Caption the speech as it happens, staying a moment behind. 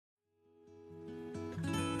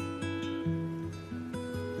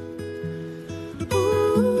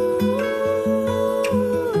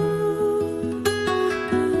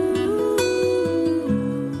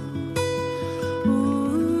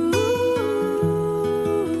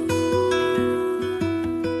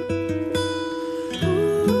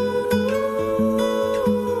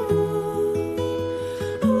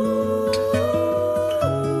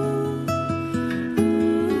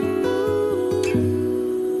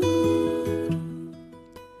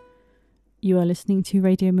You are listening to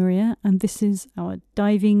Radio Maria, and this is our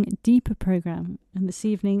Diving Deeper program. And this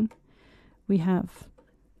evening we have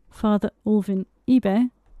Father Alvan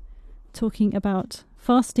Ibeh talking about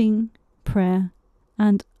fasting, prayer,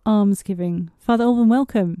 and almsgiving. Father Alvan,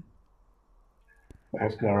 welcome.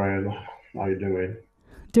 Thanks, Karen. How are you doing?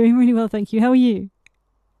 Doing really well, thank you. How are you?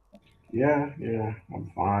 Yeah,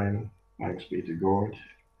 I'm fine. Thanks be to God.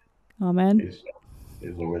 Amen.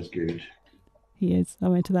 It's always good. He is.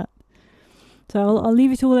 Amen to that. So I'll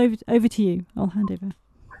leave it all over to you. I'll hand over.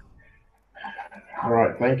 All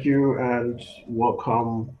right, thank you, and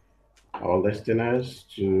welcome our listeners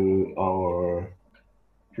to our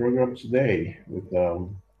program today with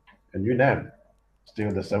a new name.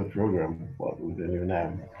 Still the same program, but with a new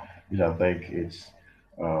name, which I think it's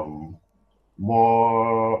um,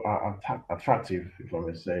 more attractive, if I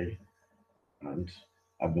may say. And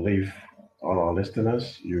I believe all our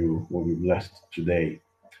listeners, you will be blessed today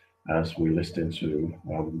as we listen to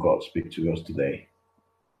God speak to us today.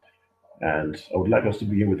 And I would like us to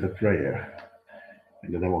begin with a prayer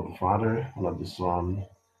in the name of the Father, and of the Son,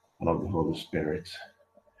 and of the Holy Spirit.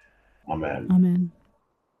 Amen. Amen.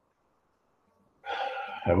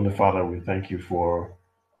 Heavenly Father, we thank you for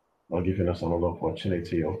giving us another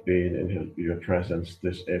opportunity of being in your presence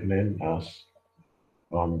this evening as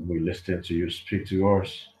we listen to you speak to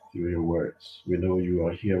us through your words. We know you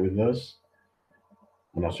are here with us,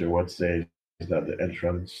 and as your word says, that the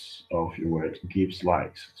entrance of your word gives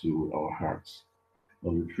light to our hearts.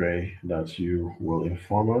 And we pray that you will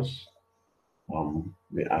inform us.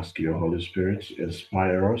 We ask your Holy Spirit to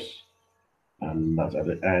inspire us, and that at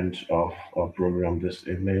the end of our program this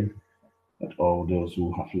evening, that all those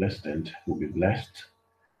who have listened will be blessed,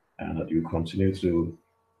 and that you continue to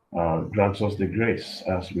grant us the grace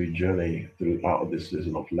as we journey throughout this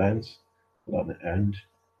season of Lent, that at the end,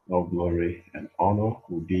 all glory and honor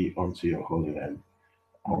will be unto your holy name.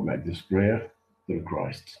 I will make this prayer through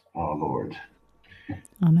Christ our Lord.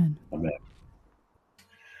 Amen. Amen.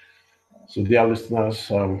 So, dear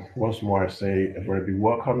listeners, once more I say a very big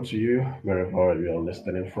welcome to you, wherever you are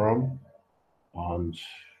listening from. And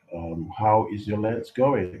how is your Lent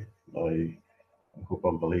going? I hope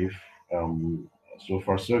and believe so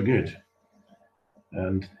far so good.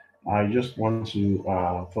 And I just want to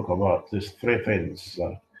talk about these three things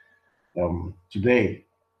today.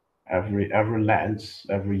 Every Lent,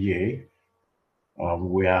 every year,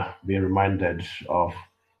 we are being reminded of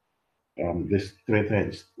these three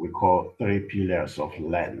things we call three pillars of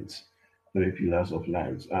Lent. Three pillars of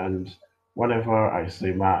Lent. And whenever I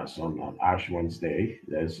say Mass on Ash Wednesday,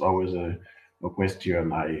 there's always a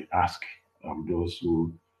question I ask those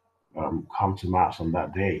who come to Mass on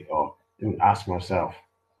that day, or even ask myself,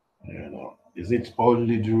 is it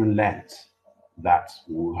only during Lent that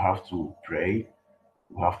we'll have to pray,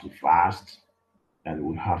 we'll have to fast, and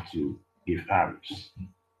we'll have to give alms?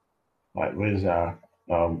 Like, where's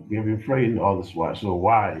we've been praying all this while. So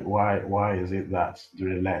why is it that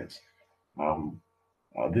during Lent, um,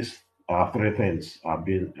 these three things are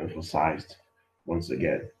being emphasized once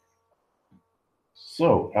again?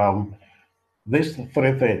 So these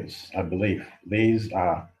three things, I believe, these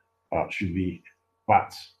are should be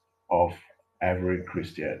part of every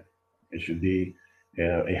Christian. It should be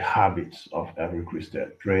a habit of every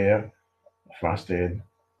Christian: prayer, fasting,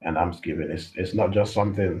 and almsgiving. It's not just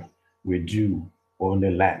something we do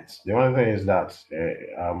only Lent. The only thing is that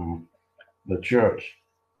the church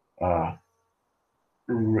uh,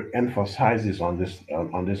 emphasizes on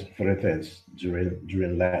these three things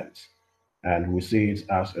during Lent, and we see it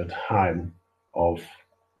as a time of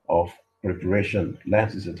of preparation.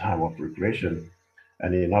 Lent is a time of preparation,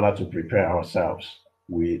 and in order to prepare ourselves,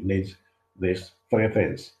 we need these three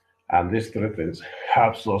things, and these three things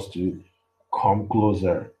helps us to come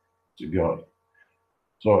closer to God.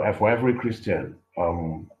 So, for every Christian,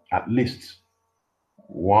 at least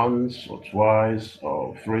once or twice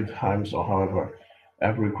or three times or however,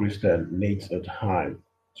 every Christian needs a time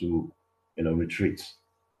to, retreat.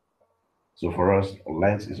 So for us,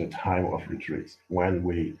 Lent is a time of retreat when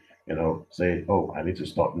we, say, "Oh, I need to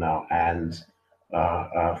stop now," and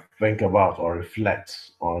think about or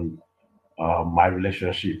reflect on my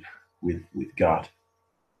relationship with God.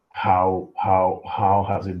 How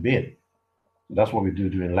has it been? That's what we do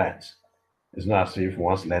during Lent. It's not as if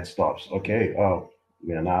once Lent stops, okay, oh,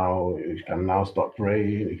 you can now stop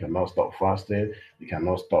praying, you can now stop fasting, you can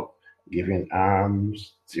now stop giving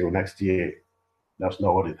alms till next year. That's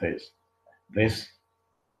not what it is. This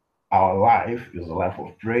Our life is a life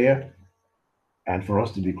of prayer, and for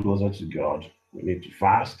us to be closer to God, we need to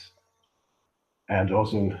fast and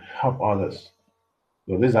also help others.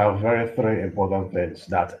 So these are very three important things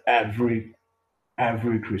that every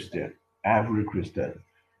every Christian,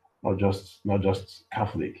 not just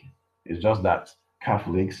Catholic. It's just that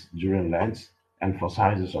Catholics during Lent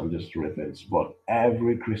emphasizes on these three things. But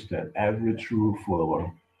every Christian, every true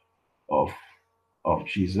follower of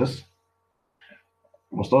Jesus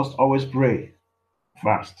must always pray,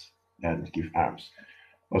 fast, and give alms.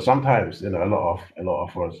 But sometimes, a lot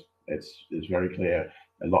of us, it's very clear.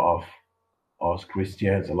 A lot of us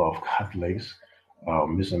Christians, a lot of Catholics,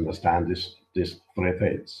 misunderstand these three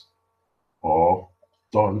things, or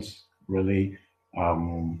don't really,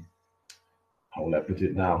 um, how will I put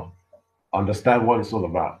it now, understand what it's all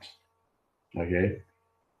about. Okay,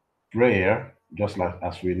 prayer, just like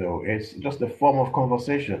as we know, it's just a form of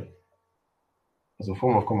conversation. It's a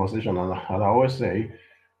form of conversation, and I always say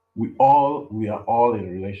we are all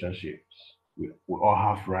in relationships. We all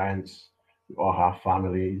have friends, we all have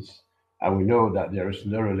families, and we know that there is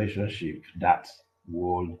no relationship that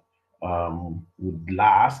would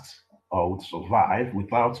last or would survive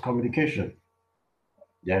without communication.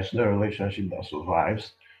 There's no relationship that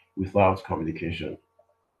survives without communication.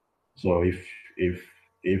 So if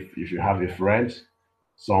you have a friend,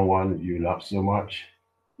 someone you love so much,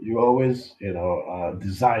 you always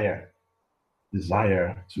desire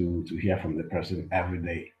to hear from the person every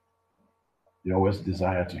day. You always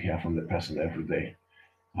desire to hear from the person every day.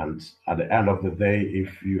 And at the end of the day,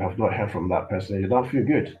 if you have not heard from that person, you don't feel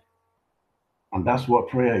good. And that's what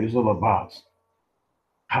prayer is all about.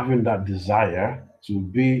 Having that desire to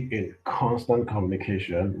be in constant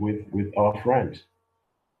communication with our friend,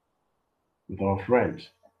 with our friend.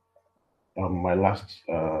 My last,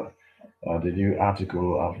 the new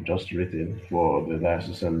article I've just written for the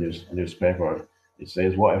diocesan newspaper, it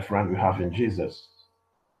says, "What a friend we have in Jesus."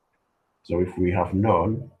 So if we have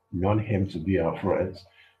known him to be our friend,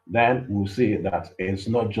 then we'll see that it's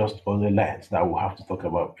not just only Lent that we'll have to talk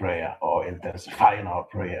about prayer or intensifying our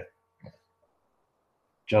prayer.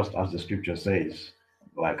 Just as the scripture says,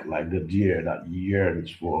 like the deer that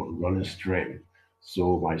yearns for running stream,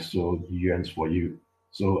 so my soul yearns for you.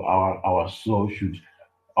 So our soul should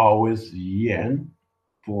always yearn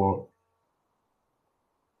for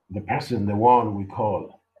the person, the one we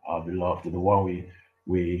call our beloved, the one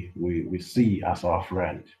we see as our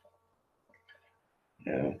friend.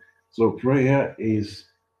 Yeah. So prayer is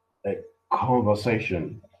a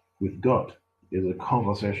conversation with God. Is a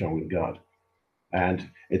conversation with God, and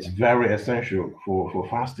it's very essential for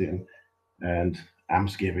fasting and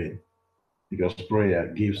almsgiving, because prayer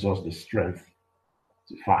gives us the strength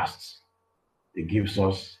to fast. It gives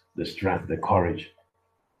us the strength, the courage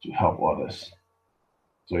to help others.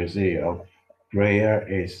 So you see, prayer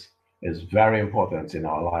is very important in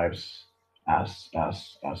our lives as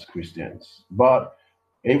Christians. But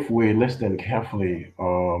if we listen carefully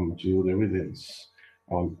to the readings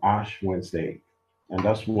on Ash Wednesday, and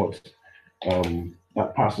that's what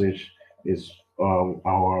that passage is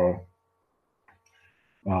our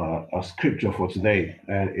scripture for today,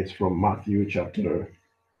 and it's from Matthew chapter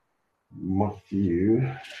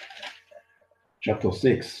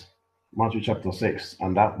 6. Matthew chapter 6,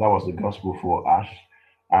 and that was the gospel for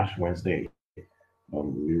Ash Wednesday.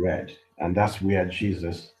 We read, and that's where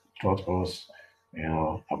Jesus taught us,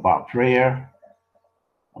 about prayer,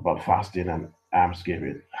 about fasting and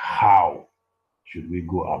almsgiving. How should we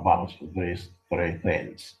go about these three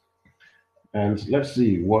things? And let's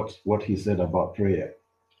see what he said about prayer.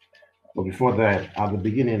 But before that, at the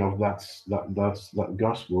beginning of that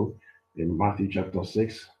gospel in Matthew chapter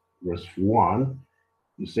 6, verse 1,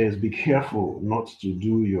 it says, "Be careful not to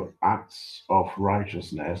do your acts of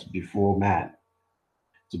righteousness before man,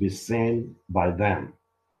 to be seen by them.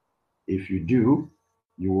 If you do,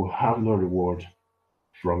 you will have no reward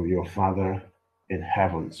from your Father in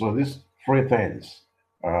heaven." So these three things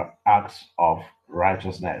are acts of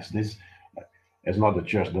righteousness. This is not the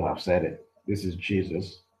church that have said it. This is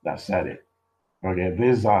Jesus that said it. Okay,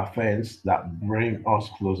 these are things that bring us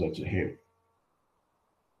closer to Him,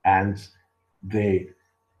 and they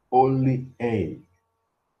only aim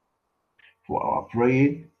for our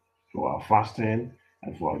praying, for our fasting,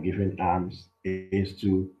 and for our giving alms is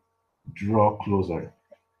to draw closer,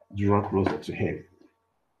 draw closer to Him,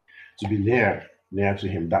 to be near to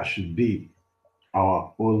Him. That should be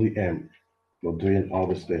our only aim for doing all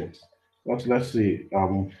these things. Let's see.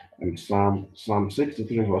 In Psalm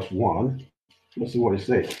 63 verse 1. Let's see what it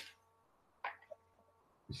says.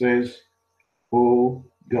 It says, "O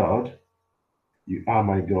God, you are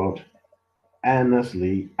my God.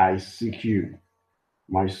 Earnestly I seek you.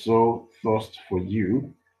 My soul thirsts for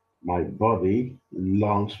you. My body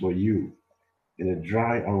longs for you in a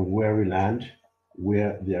dry and weary land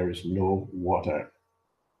where there is no water."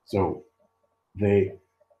 So The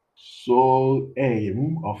sole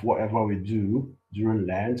aim of whatever we do during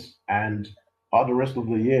Lent and all the rest of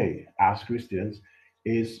the year as Christians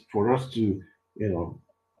is for us to, you know,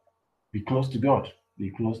 be close to God,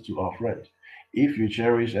 be close to our friend. If you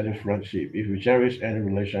cherish any friendship, if you cherish any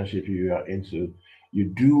relationship you are into, you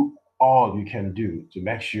do all you can do to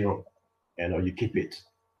make sure you keep it.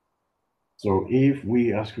 So if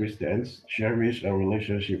we as Christians cherish a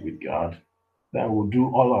relationship with God, then we'll do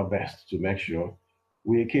all our best to make sure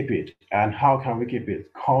we keep it. And how can we keep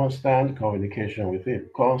it? Constant communication with Him.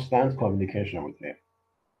 Constant communication with Him.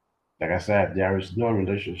 Like I said, there is no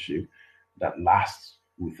relationship that lasts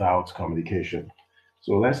without communication.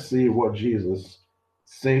 So let's see what Jesus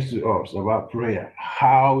says to us about prayer.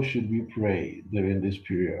 How should we pray during this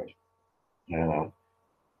period? You know.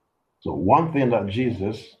 So one thing that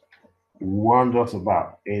Jesus warned us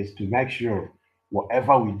about is to make sure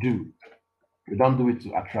whatever we do, we don't do it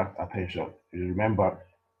to attract attention. You remember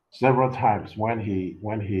several times when he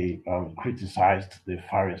criticized the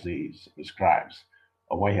Pharisees, the scribes,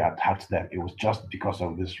 or when he attacked them, it was just because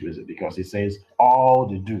of this reason. Because he says all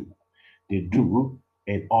they do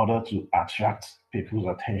in order to attract people's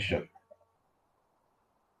attention.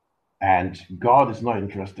 And God is not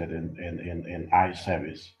interested in eye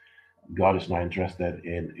service. God is not interested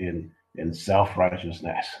in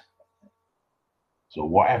self-righteousness. So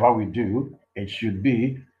whatever we do, it should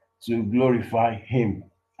be to glorify Him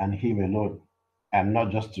and Him alone, and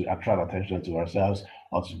not just to attract attention to ourselves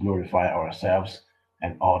or to glorify ourselves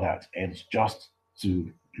and all that. It's just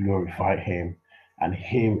to glorify Him and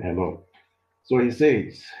Him alone. So he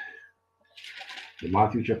says in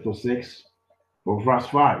Matthew chapter 6, for verse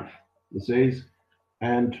 5, it says,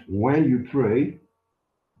 and when you pray,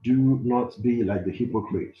 do not be like the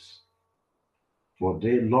hypocrites, for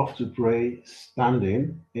they love to pray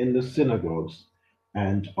standing in the synagogues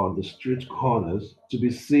and on the street corners to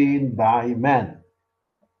be seen by men.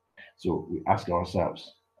 So we ask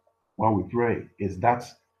ourselves, when we pray, is that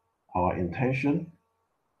our intention?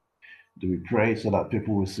 Do we pray so that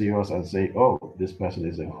people will see us and say, oh, this person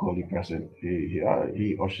is a holy person? He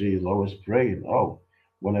or she is always praying. Oh,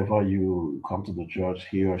 whenever you come to the church,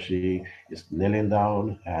 he or she is kneeling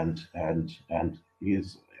down and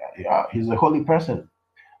he's a holy person.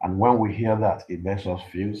 And when we hear that, it makes us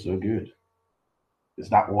feel so good. Is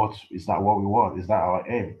that what we want? Is that our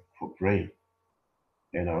aim for praying?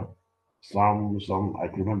 You know, some I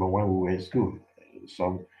can remember when we were in school,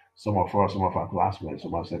 some some of our classmates,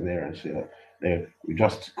 some of our seminarians, they we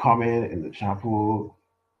just come in the chapel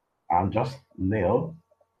and just kneel.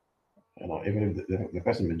 Even if the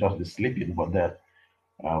person may just be sleeping, but they're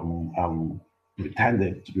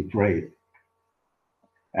pretending to be praying,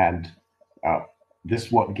 and uh,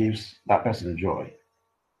 this what gives that person joy,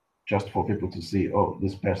 just for people to see, oh,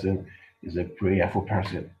 this person is a prayerful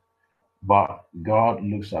person. But God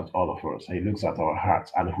looks at all of us. He looks at our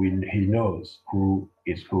hearts, and He knows who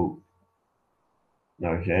is who.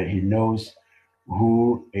 Okay, He knows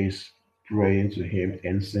who is praying to Him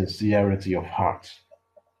in sincerity of heart,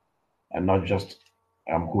 and not just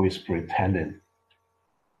who is pretending.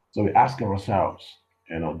 So we ask ourselves,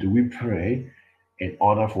 do we pray in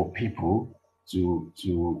order for people to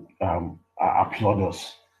applaud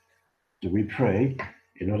us? Do we pray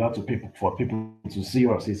in order for people to see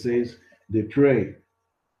us? He says they pray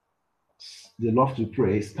they love to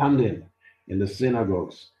pray standing in the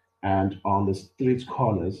synagogues and on the street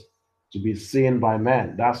corners to be seen by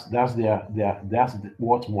men. That's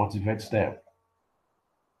what motivates them.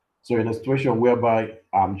 So in a situation whereby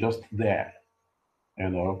I'm just there,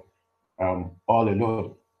 all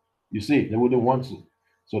alone, you see, they wouldn't want to.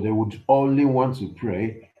 So they would only want to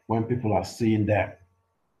pray when people are seeing them.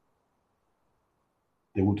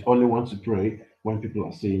 They would only want to pray when people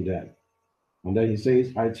are seeing them. And then he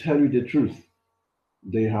says, I tell you the truth,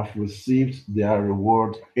 they have received their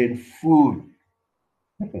reward in full.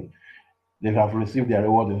 They have received their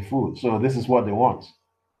reward in full. So this is what they want.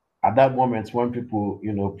 At that moment, when people,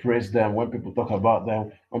 praise them, when people talk about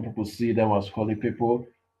them, when people see them as holy people,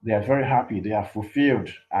 they are very happy. They are fulfilled.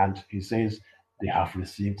 And he says they have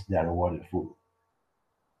received their reward in full.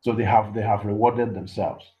 So they have rewarded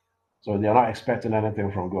themselves. So they are not expecting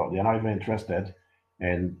anything from God. They are not even interested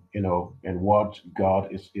in what God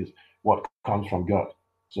is what comes from God.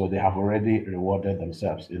 So they have already rewarded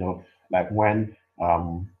themselves. Like when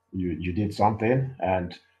you did something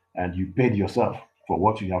and you paid yourself for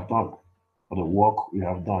what you have done, for the work you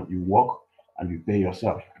have done. You work and you pay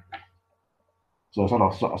yourself. So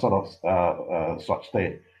such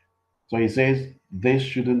thing. So he says this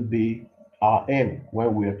shouldn't be our aim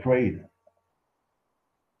when we are praying.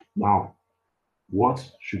 Now, what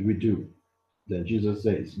should we do? Then Jesus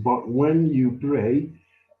says, but when you pray,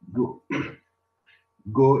 go,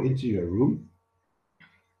 go into your room,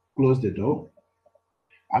 close the door,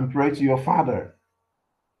 and pray to your Father.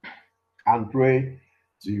 And pray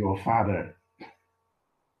to your Father.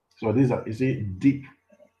 So these are, you see, deep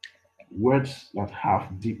words that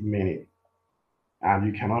have deep meaning. And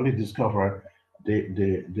you can only discover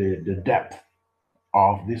the depth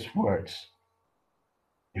of these words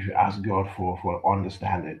if you ask God for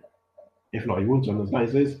understanding. If not, you won't understand.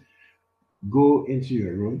 It says, go into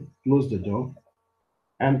your room, close the door,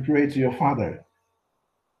 and pray to your Father.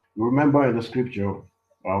 Remember in the scripture,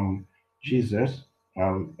 Jesus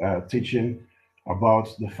teaching about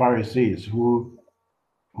the Pharisees who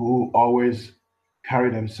always carry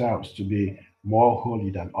themselves to be more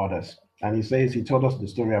holy than others. And he says, he told us the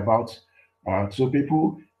story about two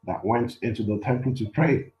people that went into the temple to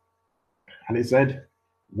pray. And he said,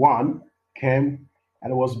 one came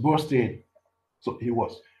and was boasting. So he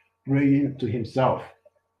was praying to himself.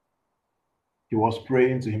 He was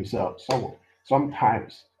praying to himself. So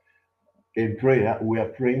sometimes in prayer, we are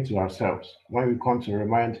praying to ourselves. When we come to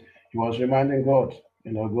remind, he was reminding God,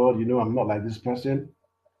 God, I'm not like this person.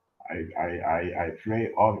 I pray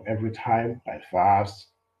every time. I fast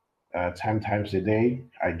 10 times a day.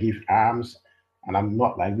 I give alms, and I'm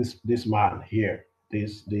not like this man here,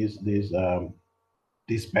 this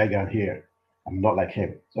pagan here. I'm not like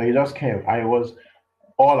him. So he just came. I was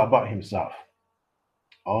all about himself,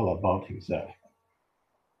 all about himself.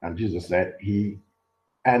 And Jesus said he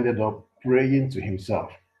ended up praying to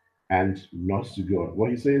himself and not to God.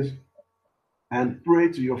 What he says, and pray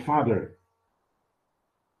to your Father.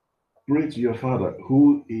 Pray to your Father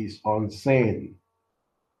who is unseen.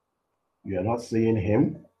 You are not seeing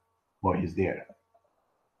him, but he's there.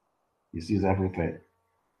 He sees everything.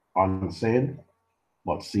 Unseen,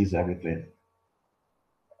 but sees everything.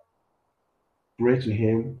 Pray to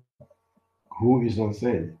him who is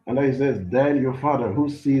unseen. And then he says, then your Father who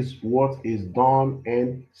sees what is done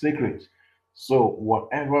in secret. So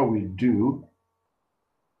whatever we do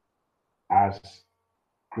as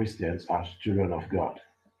Christians, as children of God,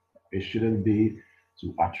 it shouldn't be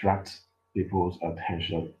to attract people's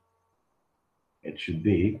attention. It should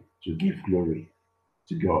be to give glory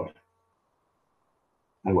to God.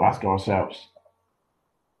 And we ask ourselves,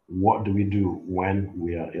 what do we do when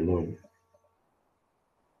we are alone?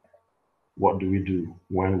 What do we do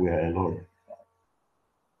when we are alone?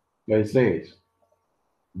 So it says,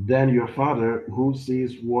 then your Father who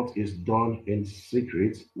sees what is done in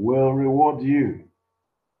secret will reward you.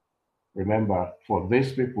 Remember, for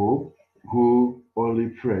these people who only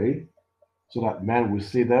pray so that men will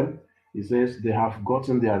see them, he says they have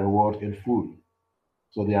gotten their reward in full.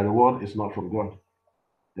 So their reward is not from God.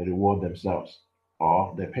 They reward themselves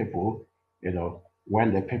or the people,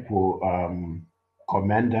 when the people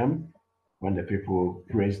commend them, when the people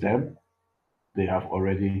praise them, they have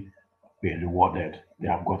already been rewarded. They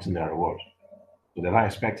have gotten their reward. So they're not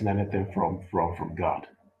expecting anything from God.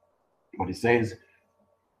 But he says,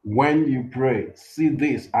 when you pray, see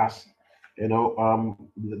this as,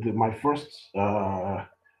 my first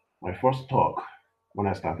talk when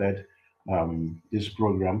I started this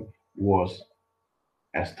program was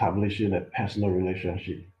establishing a personal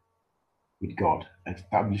relationship with God,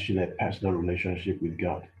 establishing a personal relationship with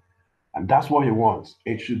God. And that's what he wants.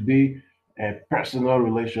 It should be a personal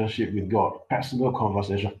relationship with God, personal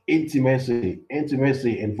conversation, intimacy.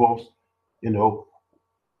 Intimacy involves,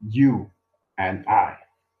 you and I.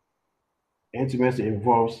 Intimacy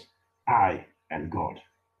involves I and God.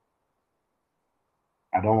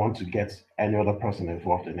 I don't want to get any other person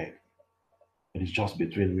involved in it. It is just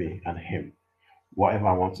between me and him. Whatever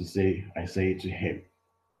I want to say, I say it to him.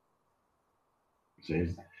 It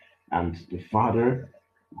says, and the Father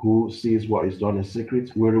who sees what is done in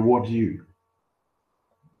secret will reward you.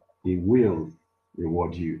 He will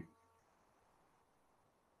reward you.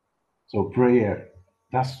 So prayer,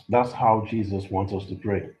 that's how Jesus wants us to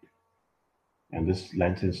pray. And this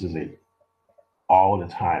Lenten season, all the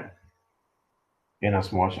time. In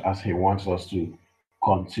as much as he wants us to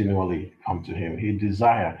continually come to him. He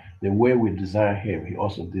desires, the way we desire him, he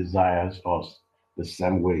also desires us the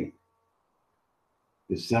same way.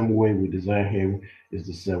 The same way we desire him is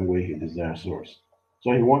the same way he desires us.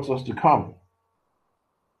 So he wants us to come.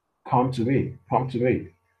 Come to me, come to me.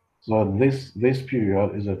 So this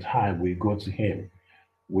period is a time we go to him.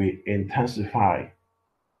 We intensify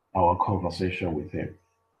our conversation with him.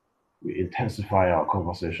 We intensify our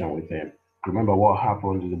conversation with him. Remember what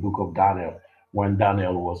happened in the book of Daniel when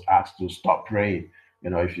Daniel was asked to stop praying.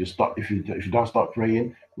 If you don't stop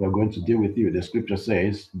praying, we're going to deal with you. The scripture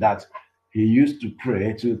says that He used to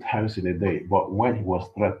pray 2 times in a day, but when he was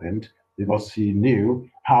threatened, because he knew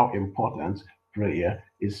how important prayer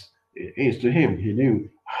is to him, he knew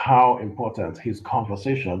how important his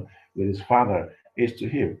conversation with his father is to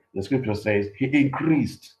him. The scripture says he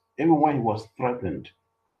increased, even when he was threatened,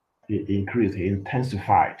 he increased, he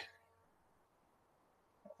intensified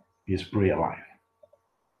his prayer life.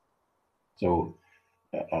 So,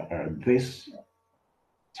 this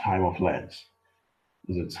time of Lent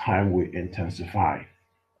is a time we intensify,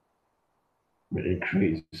 we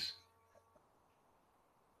increase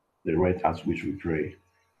the rate at which we pray.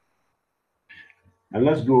 And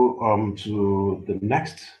let's go to the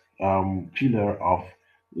next pillar of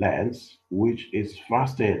Lent, which is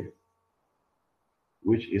fasting.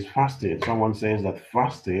 Which is fasting. Someone says that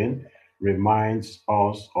fasting reminds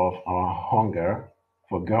us of our hunger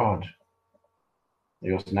for God.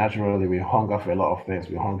 Because naturally we hunger for a lot of things.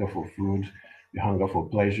 We hunger for food, we hunger for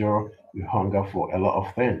pleasure, we hunger for a lot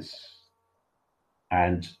of things.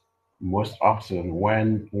 And most often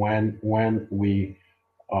when we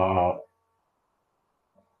are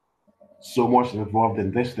so much involved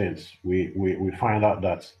in these things, we find out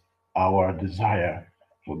that our desire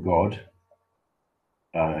for God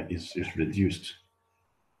is reduced.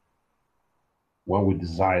 When we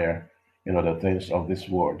desire, the things of this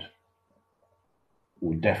world,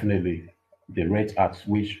 we definitely, the rate at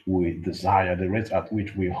which we desire, the rate at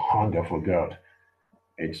which we hunger for God,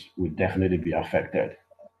 it will definitely be affected.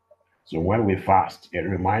 So when we fast, it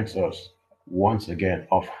reminds us once again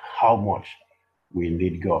of how much we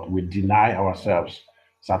need God. We deny ourselves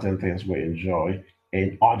certain things we enjoy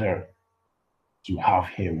in order to have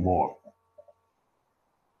Him more.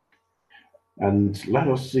 And let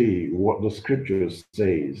us see what the scripture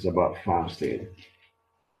says about fasting.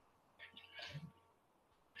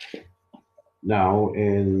 Now,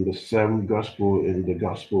 in the same gospel, in the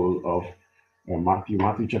gospel of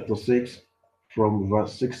Matthew chapter 6, from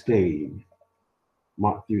verse 16.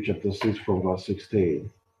 Matthew chapter 6, from verse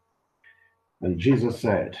 16. And Jesus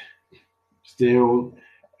said, still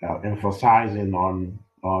emphasizing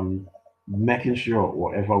on making sure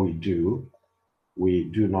whatever we do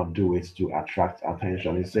not do it to attract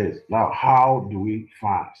attention. He says, now, how do we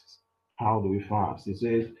fast? How do we fast? He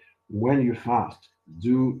says, when you fast,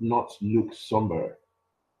 do not look somber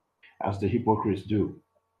as the hypocrites do,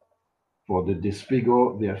 for they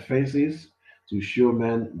disfigure their faces to show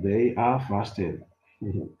men they are fasting.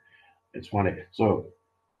 It's funny. So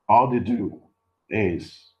all they do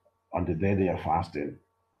is on the day they are fasting,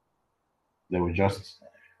 they will just,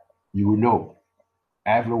 you will know,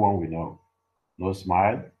 everyone will know. No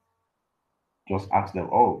smile. Just ask them,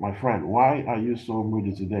 oh, my friend, why are you so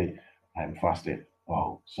moody today? I'm fasting.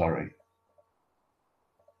 Oh, sorry.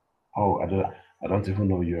 Oh, I don't even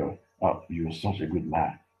know you're such a good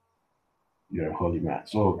man. You're a holy man.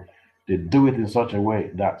 So they do it in such a way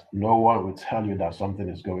that no one will tell you that something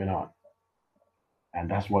is going on. And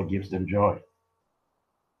that's what gives them joy.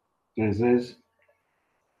 So it says,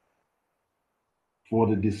 for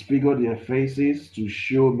they disfigure their faces to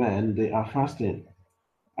show men they are fasting.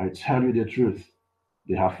 I tell you the truth,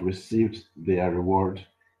 they have received their reward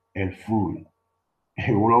in full.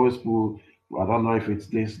 He will always put, I don't know if it's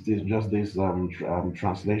this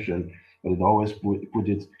translation, but it always put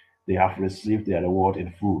it, they have received their reward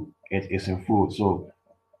in full. It is in full. So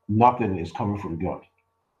nothing is coming from God,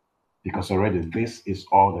 because already this is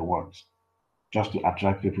all they want, just to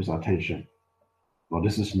attract people's attention. But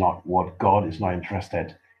this is not what God is not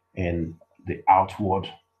interested in, the outward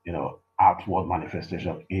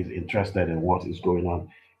manifestation. He's interested in what is going on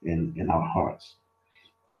in our hearts.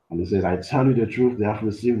 And he says, I tell you the truth, they have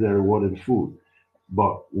received their reward in full.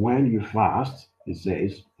 But when you fast, it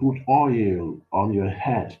says, put oil on your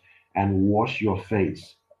head and wash your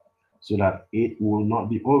face, so that it will not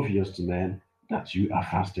be obvious to men that you are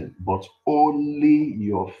fasting, but only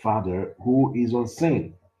your Father who is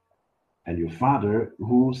unseen. And your Father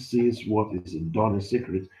who sees what is done in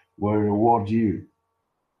secret will reward you.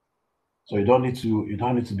 So you don't need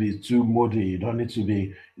to be too moody. You don't need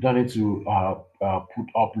to put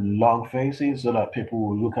up long faces so that people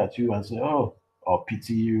will look at you and say, oh, or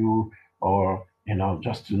pity you, or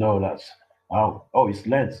just to know that, oh, it's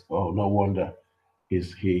Lent. Oh, no wonder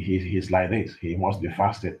he's like this. He must be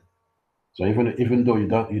fasting. So even though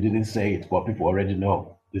you didn't say it, but people already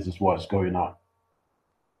know this is what's going on.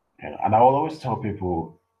 And I will always tell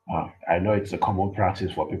people, I know it's a common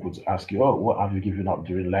practice for people to ask you, oh, what have you given up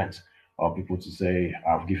during Lent? Or people to say,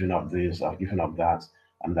 I've given up this, I've given up that.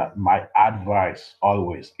 And that my advice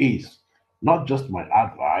always is, not just my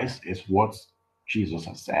advice, is what Jesus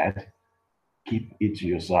has said, keep it to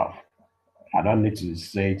yourself. I don't need to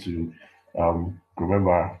say to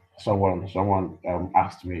Remember, someone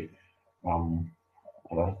asked me um,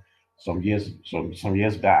 uh, some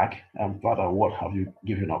years back, Father, what have you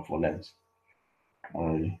given up for Lent?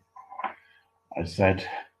 I I said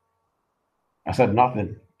I said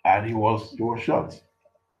nothing, and he was shocked.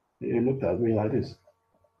 He looked at me like this.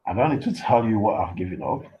 I don't need to tell you what I've given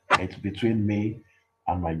up. It's between me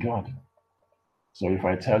and my God. So if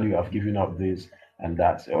I tell you I've given up this and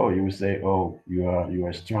that, oh, you will say, oh, you are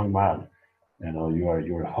a strong man,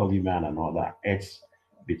 you're a holy man and all that. It's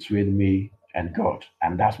between me and God,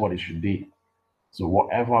 and that's what it should be. So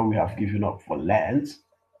whatever we have given up for Lent,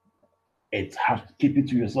 it has to keep it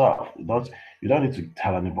to yourself. You don't need to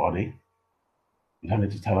tell anybody. You don't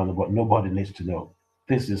need to tell anybody. Nobody needs to know.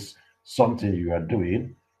 This is something you are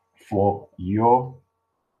doing for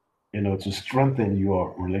to strengthen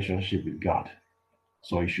your relationship with God.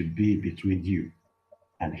 So it should be between you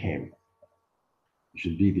and Him. It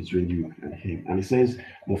should be between you and Him. And it says,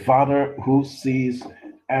 the Father who sees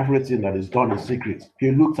everything that is done in secret,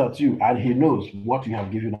 He looks at you and He knows what you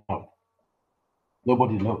have given up.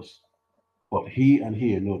 Nobody knows, but He and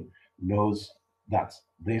He alone knows that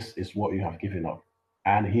this is what you have given up.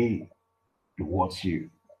 And He rewards you.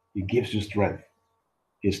 He gives you strength.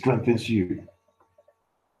 He strengthens you.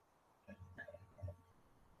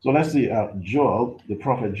 So let's see, Joel, the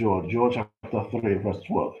prophet Joel, Joel chapter 3, verse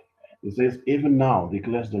 12. It says, even now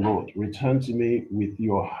declares the Lord, return to me with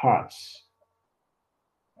your hearts,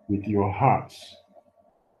 with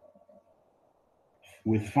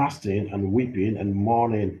fasting and weeping and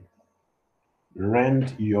mourning.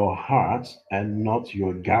 Rend your heart and not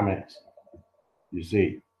your garment. You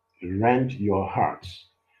see, rend your heart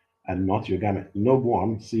and not your garment. No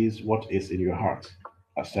one sees what is in your heart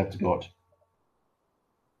except God.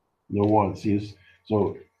 No one sees.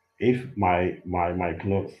 So if my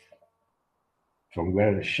clothes, if I'm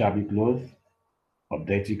wearing a shabby clothes or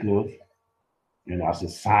dirty clothes, as a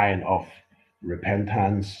sign of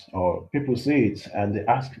repentance, or people see it and they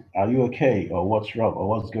ask, are you okay? Or what's wrong? Or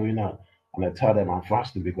what's going on? And I tell them I'm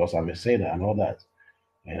fasting because I'm a sinner and all that.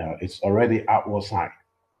 It's already outward sign.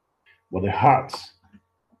 But the heart,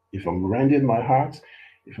 if I'm rending my heart,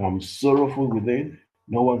 if I'm sorrowful within,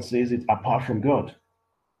 no one sees it apart from God.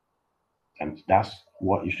 And that's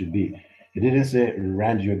what it should be. He didn't say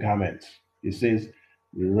rend your garments. He says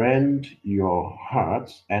rend your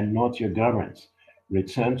hearts and not your garments.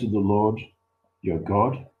 Return to the Lord your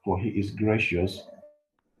God, for he is gracious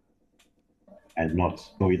and not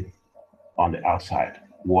going on the outside.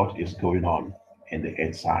 What is going on in the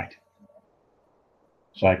inside?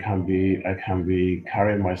 So I can be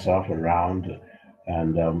carrying myself around,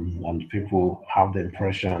 and people have the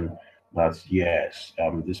impression that yes,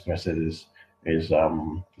 this person is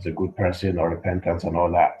a good person or repentant and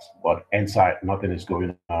all that, but inside nothing is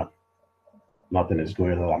going on. Nothing is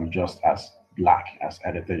going on. I'm just as black as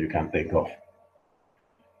anything you can think of.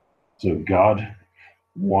 So God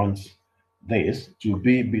wants this to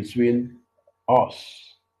be between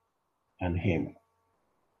us and Him,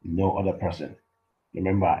 no other person.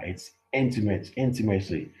 Remember, it's intimate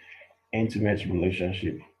relationship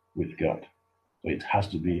with God. So it has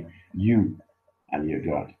to be you and your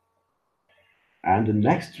God. And the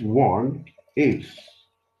next one is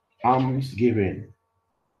almsgiving.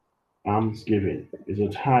 Almsgiving is a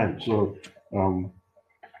time. So um,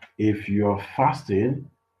 if you're fasting,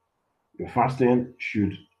 your fasting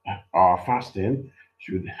should our fasting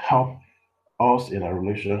should help us in our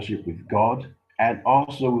relationship with God and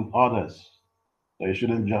also with others. So it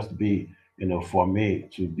shouldn't just be, for me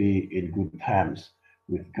to be in good terms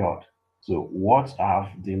with God. So what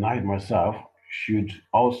I've denied myself should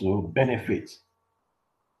also benefit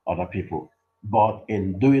other people. But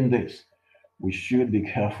in doing this, we should be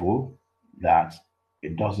careful that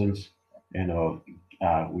it doesn't,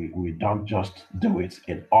 we don't just do it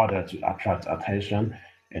in order to attract attention,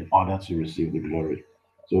 in order to receive the glory.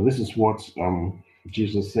 So this is what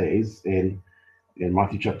Jesus says in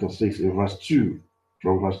Matthew chapter 6, in verse 2.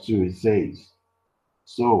 From verse 2, it says,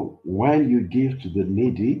 so when you give to the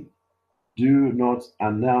needy, do not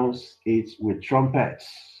announce it with trumpets,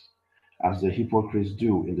 as the hypocrites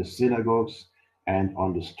do in the synagogues and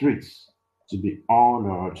on the streets, to be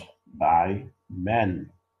honored by men.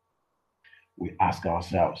 We ask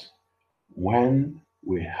ourselves, when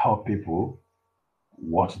we help people,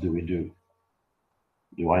 what do we do?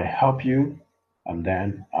 Do I help you? And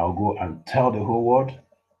then I'll go and tell the whole world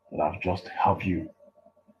that I've just helped you.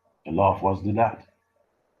 A lot of us do that.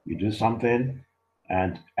 You do something,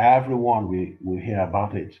 and everyone will hear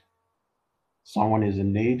about it. Someone is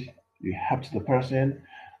in need, you help the person,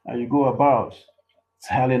 and you go about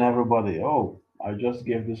telling everybody, oh, I just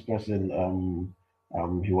gave this person,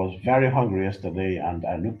 he was very hungry yesterday, and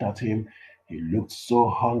I looked at him. He looked so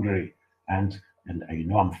hungry, and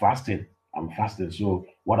I'm fasting. I'm fasting. So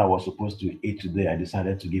what I was supposed to eat today, I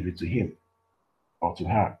decided to give it to him or to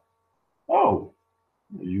her. Oh,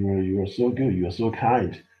 you are so good. You are so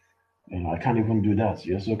kind. I can't even do that.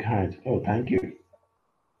 You're so kind. Oh, thank you.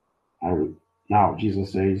 I, Now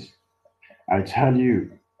Jesus says, I tell you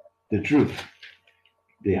the truth.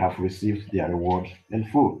 They have received their reward in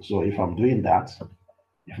full. So if I'm doing that,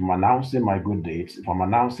 if I'm announcing my good deeds, if I'm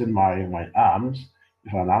announcing my alms,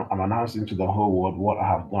 if I'm announcing to the whole world what I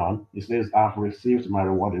have done, it says I've received my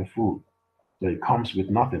reward in full. So it comes with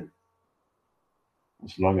nothing.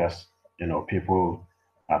 As long as people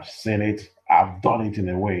have seen it, I've done it in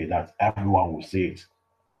a way that everyone will see it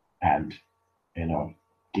and you know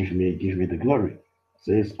give me the glory. It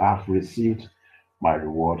says I've received my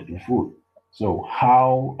reward in full. So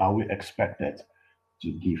how are we expected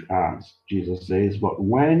to give alms? Jesus says, but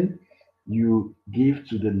when you give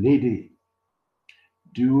to the needy,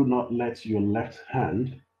 do not let your left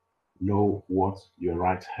hand know what your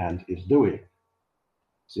right hand is doing,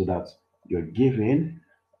 so that your giving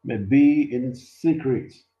may be in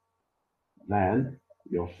secret. Then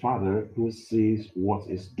your Father who sees what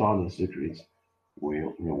is done in secret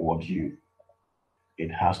will reward you.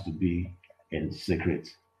 It has to be in secret.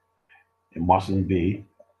 It mustn't be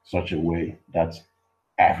such a way that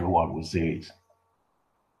everyone will see it.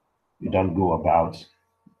 You don't go about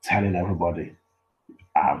telling everybody,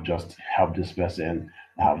 I have just helped this person,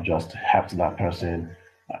 I have just helped that person,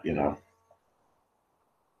 you know,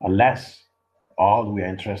 unless all we are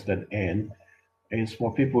interested in is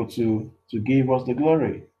for people to give us the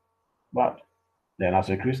glory. But then as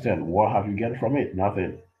a Christian, what have you gained from it?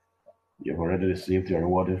 Nothing. You've already received your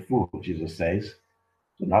reward in full, Jesus says.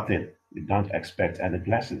 So nothing. You don't expect any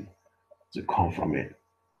blessing to come from it.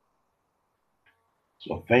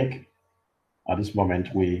 So I think at this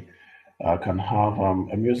moment we can have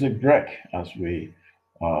a music break as we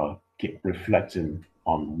keep reflecting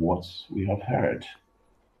on what we have heard.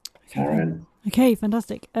 Karen? Okay,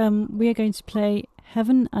 fantastic. We are going to play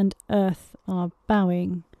Heaven and Earth Are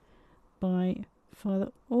Bowing by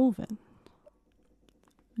Father Alvan.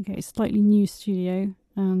 Okay, slightly new studio,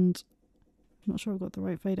 and I'm not sure I've got the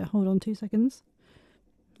right fader. Hold on 2 seconds.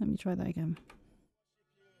 Let me try that again.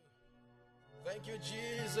 Thank you,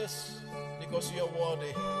 Jesus, because you are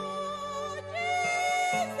worthy.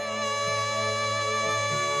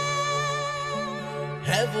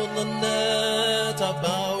 Heaven and earth are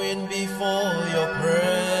bowing before your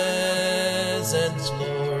presence,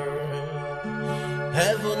 Lord.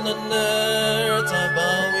 Heaven and earth are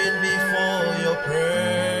bowing before your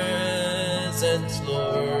presence,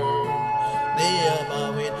 Lord. They are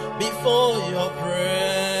bowing before your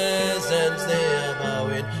presence. They are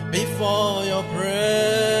bowing before your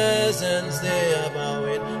presence. They are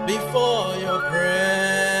bowing before your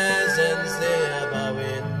presence. They are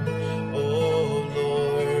bowing. Oh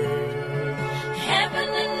Lord. Heaven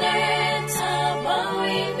and earth are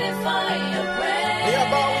bowing before your presence. They are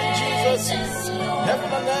bowing, Jesus.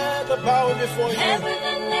 Heaven and earth are bowing before you. Heaven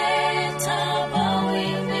and earth are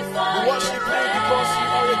bowing before we worship you because you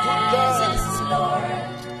are a good God. Lord.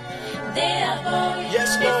 They are bowing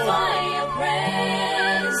before your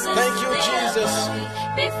presence. Thank you, Jesus.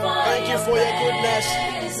 Thank you for your goodness.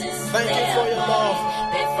 Thank you for your love.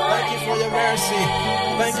 Thank you for your mercy.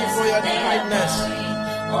 Thank you for your kindness.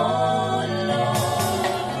 Oh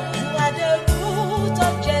Lord, you are the root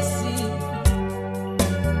of Jesse,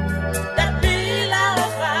 the pillar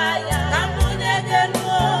of fire,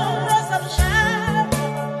 rose of Sharon,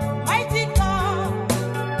 mighty God,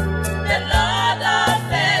 the Lord of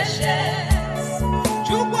Ashes.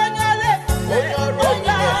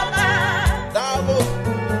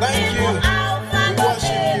 Thank you. We worship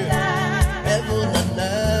you. Heaven and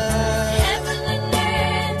earth. Heaven and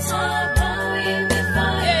earth are bowing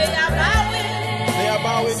before you. They are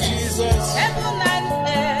bowing, Jesus. Heaven and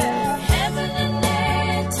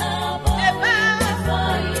earth are bowing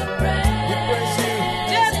before your presence. We praise you.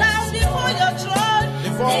 They bow before your throne.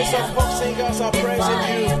 The voice of pop singers are praising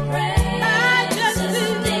you.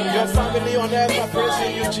 Your family on earth are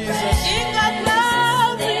praising you, Jesus. King of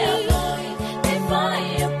glory. They are bowing before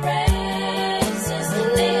your presence.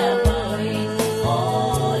 They are bowing,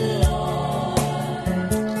 oh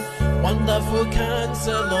Lord. Wonderful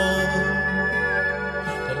Counselor,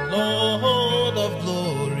 the Lord of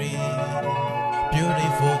glory,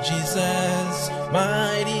 beautiful Jesus,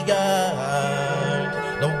 mighty God,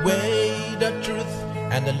 the way, the truth,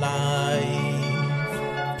 and the life.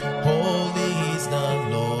 Holy is the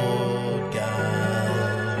Lord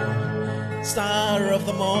God. Stop Father of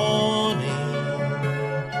the morning,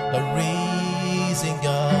 the risen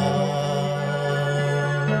God.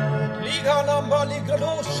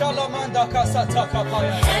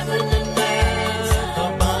 Heaven and earth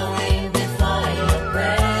are bowing before your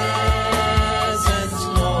presence,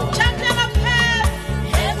 Lord. Champion of heaven,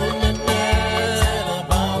 Heaven and earth are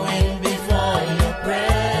bowing before your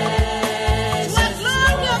presence, you are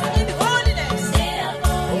glorious in holiness. They are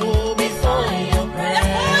bowing before your The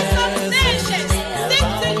voice of nations sing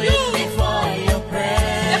to you. before your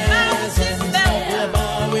The mountains presence. bow. They are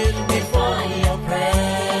bowing before your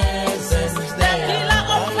presence. The pillar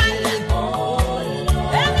of fire.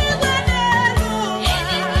 Everywhere there, Lord.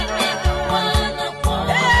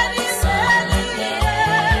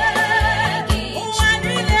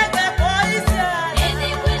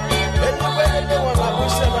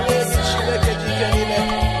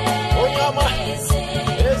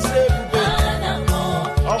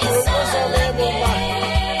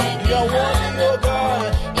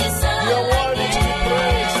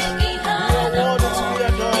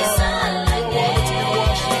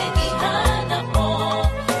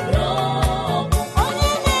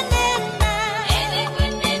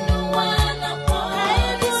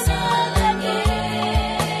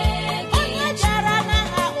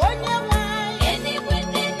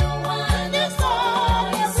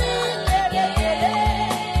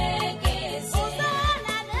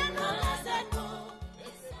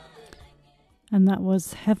 And that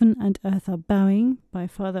was Heaven and Earth Are Bowing by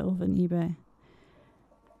Father Alvan Ibeh.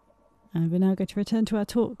 And we're now going to return to our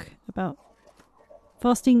talk about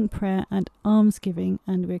fasting, prayer and almsgiving.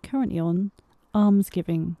 And we're currently on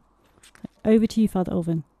almsgiving. Over to you, Father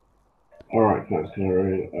Alvan. All right, thanks,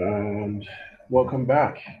 Clary, and welcome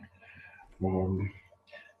back.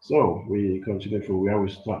 So we continue from where we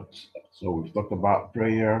stopped. So we've talked about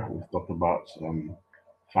prayer, we've talked about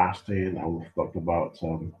fasting, and we've talked about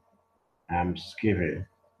almsgiving.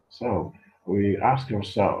 So we ask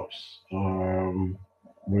ourselves,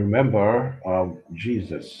 remember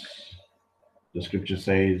Jesus. The scripture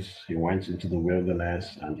says he went into the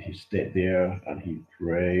wilderness and he stayed there and he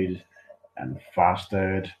prayed and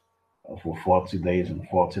fasted for 40 days and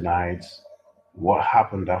 40 nights. What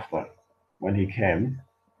happened after? When he came,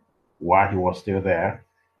 while he was still there,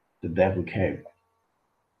 the devil came.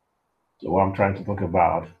 So what I'm trying to talk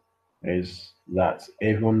about is that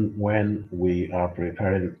even when we are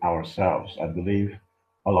preparing ourselves, I believe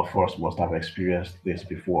all of us must have experienced this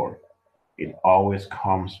before. It always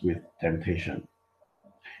comes with temptation.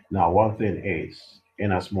 Now, one thing is,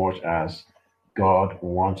 in as much as God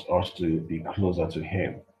wants us to be closer to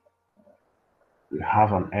him, we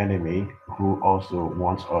have an enemy who also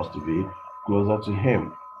wants us to be closer to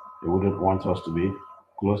him. He wouldn't want us to be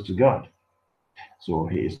close to God. So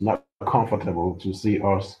he is not comfortable to see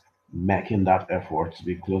us making that effort to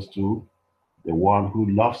be close to the one who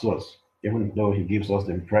loves us, even though he gives us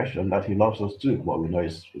the impression that he loves us too, but we know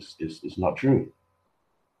it's not true.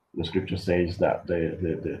 The scripture says that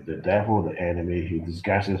the devil, the enemy, he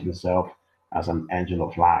disguises himself as an angel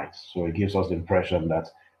of light. So he gives us the impression that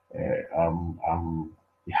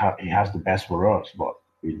he has the best for us, but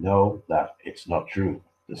we know that it's not true.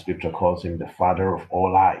 The scripture calls him the father of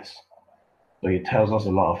all lies. So he tells us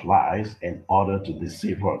a lot of lies in order to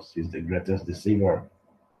deceive us. He's the greatest deceiver.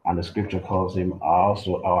 And the scripture calls him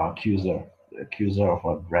also our accuser, the accuser of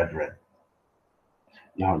our brethren.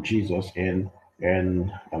 Now, Jesus in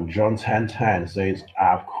John 10:10 says, I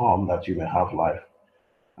have come that you may have life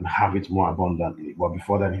and have it more abundantly. But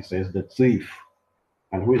before then, he says, the thief.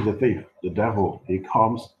 And who is the thief? The devil. He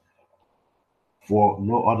comes for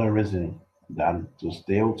no other reason than to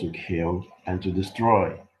steal, to kill, and to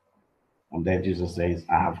destroy. And then Jesus says,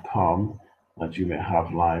 I have come that you may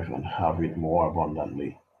have life and have it more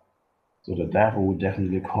abundantly. So the devil will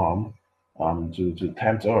definitely come to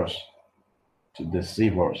tempt us, to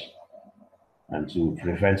deceive us, and to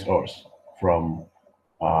prevent us from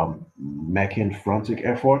making frantic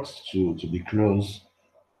efforts to be close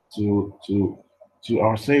to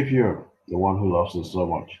our Savior, the one who loves us so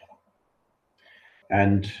much.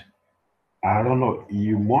 And I don't know,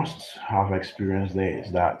 you must have experienced this,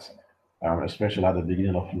 that especially at the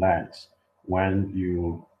beginning of Lent, when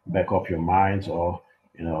you back up your mind or,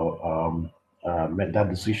 make that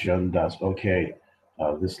decision that, okay,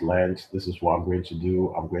 this Lent, this is what I'm going to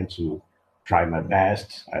do. I'm going to try my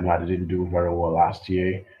best. I know I didn't do very well last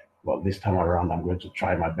year, but this time around, I'm going to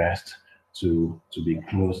try my best to be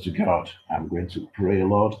close to God. I'm going to pray a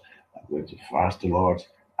lot. I'm going to fast a lot.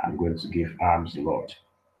 I'm going to give alms a lot.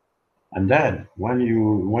 And then when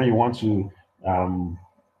you want to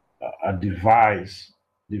devise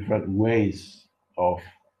different ways of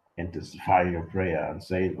intensify your prayer and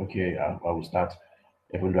saying, okay, I will start,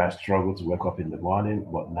 even though I struggle to wake up in the morning,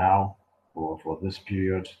 but now for this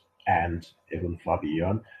period and even far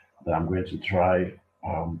beyond, that I'm going to try.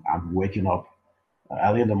 I'm waking up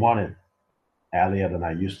early in the morning, earlier than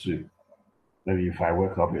I used to. Maybe if I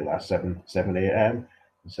wake up at like 7 a.m.,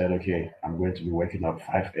 I said, okay, I'm going to be waking up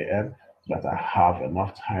 5 a.m. so that I have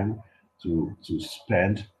enough time to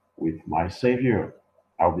spend with my Savior.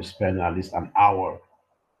 I'll be spending at least an hour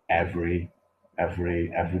every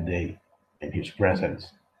every day in His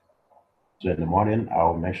presence. So in the morning,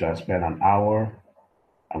 I'll make sure I spend an hour,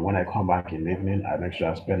 and when I come back in the evening, I make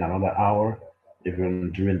sure I spend another hour.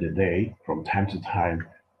 Even during the day, from time to time,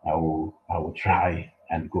 I will try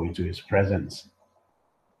and go into His presence.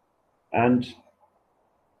 And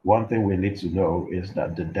one thing we need to know is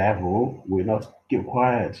that the devil will not keep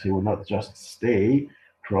quiet. He will not just stay,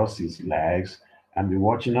 cross his legs, and be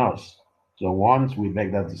watching us. So once we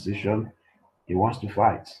make that decision, he wants to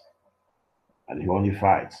fight, and he only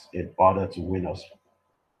fights in order to win us.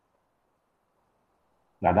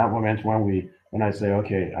 At that moment, when I say,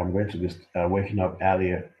 okay, I'm going to be waking up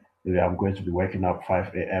earlier, maybe I'm going to be waking up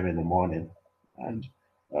 5 a.m. in the morning, and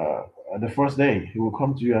uh, the first day he will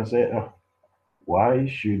come to you and say, oh, why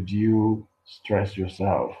should you stress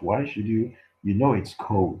yourself? Why should you? You know it's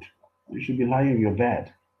cold. You should be lying in your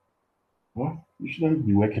bed. Well, you shouldn't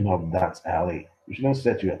be waking up that early. You shouldn't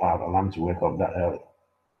set your alarm to wake up that early.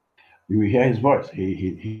 You will hear his voice.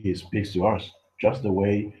 He speaks to us just the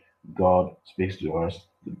way God speaks to us.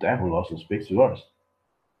 The devil also speaks to us.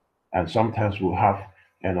 And sometimes we'll have,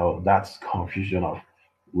 that confusion of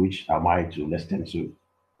which am I to listen to.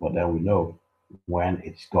 But then we know when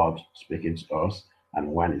it's God speaking to us and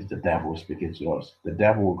when it's the devil speaking to us. The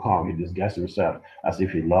devil will come, he disguises himself as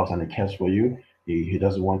if he loves and he cares for you. He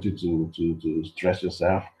doesn't want you to stress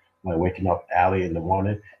yourself by waking up early in the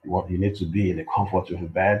morning. You need to be in the comfort of your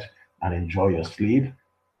bed and enjoy your sleep.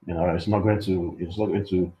 It's not going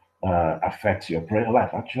to affect your prayer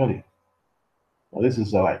life actually. Well, this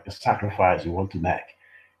is like a sacrifice you want to make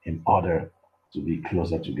in order to be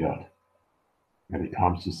closer to God. When it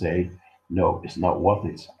comes to say, no, it's not worth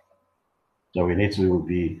it. So we need to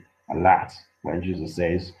be alert. When Jesus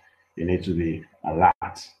says you need to be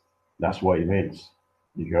alert, that's what it means.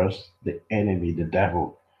 Because the enemy, the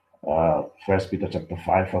devil, First Peter chapter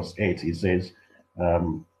 5, verse 8, he says,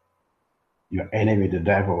 um, your enemy, the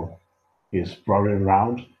devil, is prowling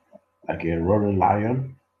around like a roaring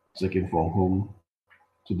lion, seeking for whom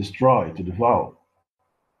to destroy, to devour.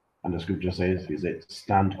 And the scripture says, he said,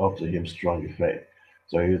 stand up to him strong in faith.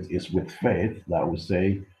 So it's with faith that we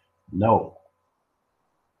say, no,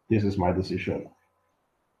 this is my decision.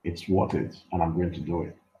 It's worth it, and I'm going to do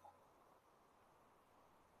it.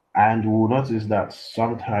 And we'll notice that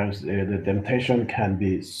sometimes the temptation can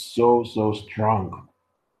be so strong.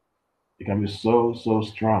 It can be so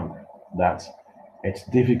strong that it's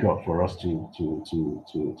difficult for us to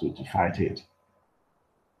fight it.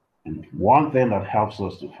 And one thing that helps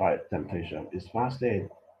us to fight temptation is fasting.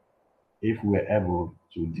 If we're able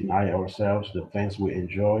to deny ourselves the things we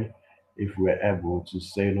enjoy, if we're able to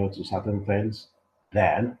say no to certain things,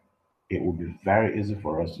 then it will be very easy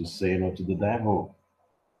for us to say no to the devil.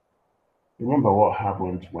 Remember what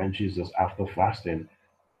happened when Jesus, after fasting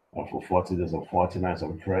for 40 days and 40 nights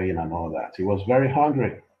and praying and all that, he was very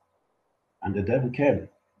hungry. And the devil came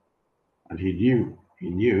and he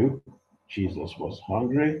knew Jesus was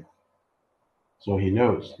hungry. So he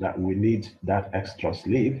knows that we need that extra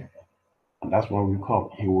sleep. And that's when we come.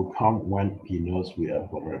 He will come when he knows we are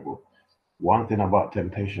vulnerable. One thing about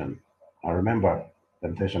temptation, and remember,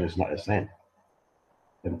 temptation is not a sin.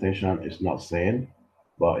 Temptation is not sin,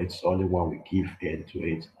 but it's only when we give in to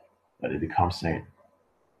it that it becomes sin.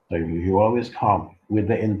 So you always come with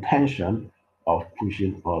the intention of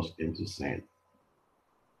pushing us into sin.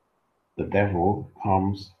 The devil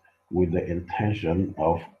comes with the intention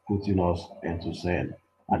of putting us into sin.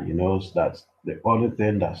 And he knows that the only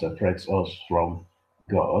thing that separates us from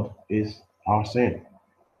God is our sin.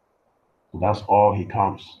 So that's all he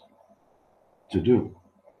comes to do.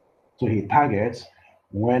 So he targets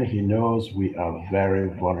when he knows we are very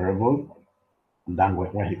vulnerable, and then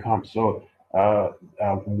when he comes. So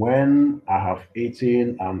when I have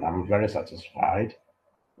eaten and I'm very satisfied,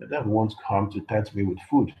 the devil won't come to tempt me with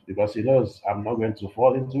food because he knows I'm not going to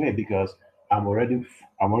fall into it because I'm already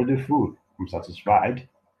full. I'm satisfied.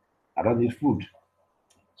 I don't need food.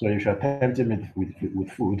 So if you're tempting me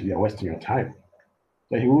with food, you're wasting your time.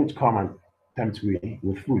 So he won't come and tempt me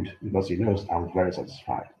with food because he knows I'm very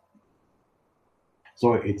satisfied.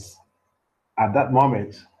 So it's at that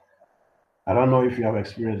moment, I don't know if you have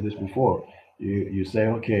experienced this before. You say,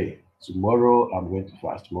 okay, tomorrow I'm going to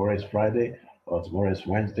fast. Tomorrow is Friday, or tomorrow is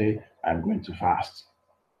Wednesday, I'm going to fast.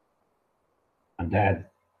 And then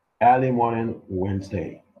early morning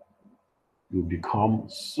Wednesday, you become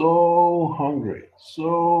so hungry,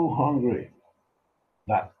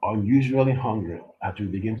 that unusually hungry, that you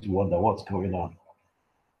begin to wonder what's going on.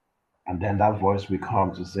 And then that voice will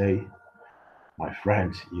come to say, my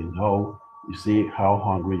friend, you see how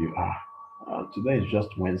hungry you are. Today is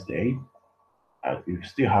just Wednesday. You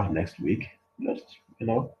still have next week. Just, you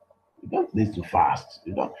don't need to fast.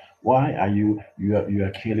 You don't. Why are you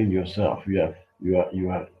are killing yourself? You are.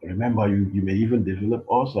 Remember, you may even develop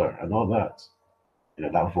ulcer and all that.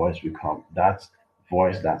 That voice will come. That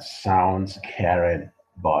voice that sounds caring,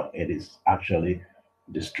 but it is actually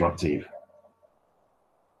destructive,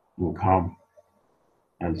 will come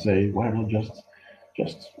and say, why not just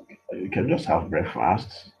you can just have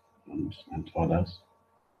breakfast and others.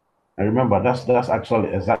 And remember, that's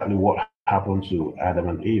actually exactly what happened to Adam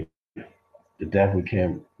and Eve. The devil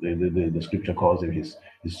came. The scripture calls him he's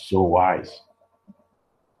so wise,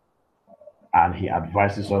 and he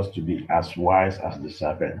advises us to be as wise as the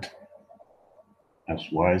serpent, as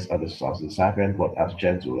wise as the serpent, but as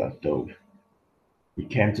gentle as dove. He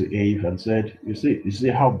came to Eve and said, you see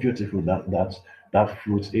how beautiful that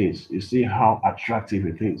fruit is. You see how attractive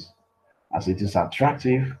it is. As it is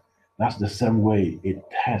attractive, that's the same way it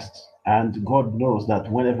tests. And God knows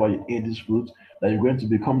that whenever you eat this fruit, that you're going to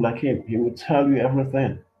become like Him. He will tell you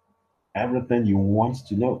everything you want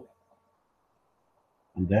to know.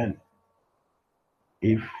 And then,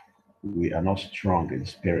 if we are not strong in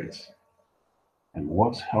spirit, and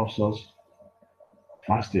what helps us?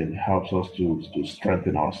 Fasting helps us to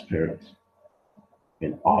strengthen our spirit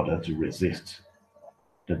in order to resist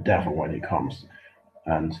the devil when he comes.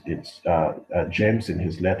 And it's James in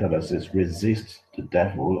his letter that says, resist the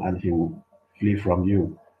devil and he will flee from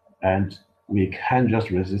you. And we can't just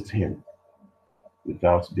resist him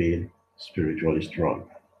without being spiritually strong.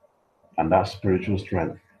 And that spiritual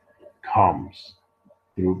strength comes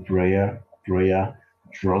through prayer. Prayer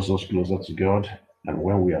draws us closer to God. And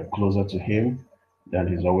when we are closer to him, then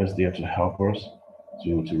he's always there to help us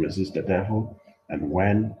to resist the devil. And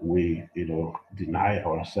when we, deny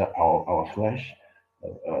our flesh,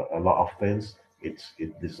 a lot of things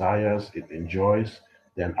it desires, it enjoys,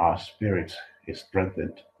 then our spirit is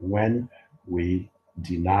strengthened. When we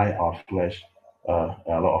deny our flesh, a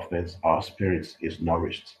lot of things, our spirit is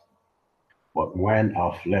nourished. But when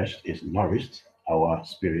our flesh is nourished, our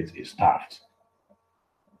spirit is starved.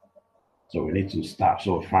 So we need to starve.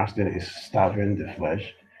 So fasting is starving the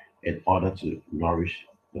flesh in order to nourish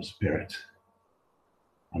the spirit.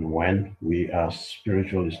 And when we are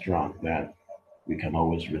spiritually strong, then we can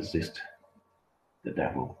always resist the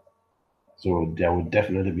devil. So there will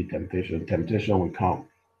definitely be temptation. Temptation will come.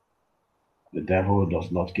 The devil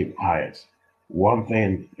does not keep quiet. One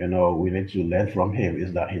thing, we need to learn from him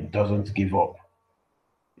is that he doesn't give up.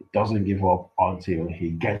 He doesn't give up until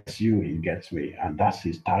he gets you, he gets me. And that's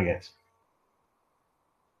his target.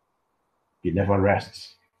 He never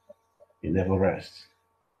rests. He never rests.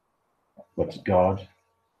 But God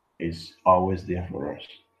is always there for us.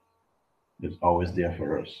 Is always there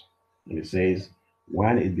for us. And he says,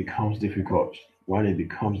 when it becomes difficult, we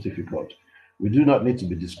do not need to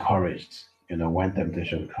be discouraged, when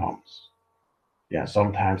temptation comes. Yeah,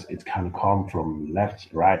 sometimes it can come from left,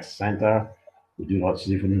 right, center. We do not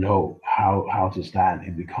even know how to stand.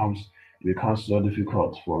 It becomes so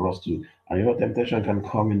difficult for us to, and temptation can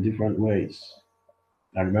come in different ways.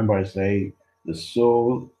 I remember I say the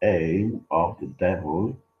sole aim of the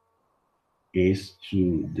devil is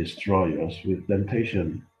to destroy us with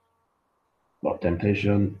temptation. But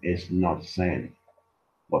temptation is not sin.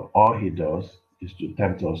 But all he does is to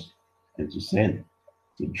tempt us into sin,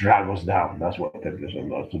 to drag us down. That's what temptation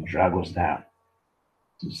does, to drag us down,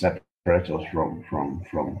 to separate us from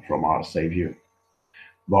our Savior.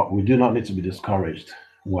 But we do not need to be discouraged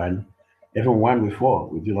even when we fall,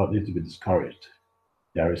 we do not need to be discouraged.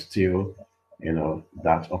 There is still,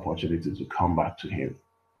 that opportunity to come back to him.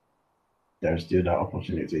 There is still that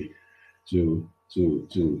opportunity to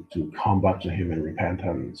come back to him in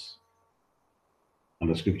repentance. And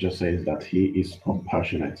the scripture says that he is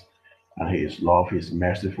compassionate and he is love, he is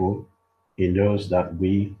merciful. He knows that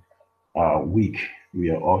we are weak. We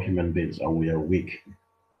are all human beings and we are weak.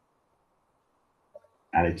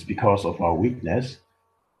 And it's because of our weakness,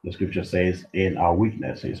 the scripture says, in our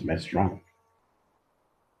weakness he is made strong.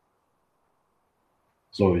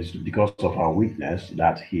 So it's because of our weakness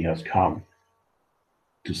that he has come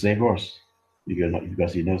to save us,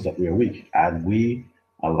 because he knows that we are weak and we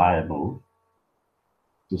are liable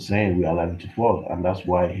to sin we are likely to fall, and that's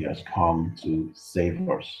why He has come to save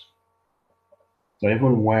us. So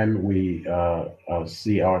even when we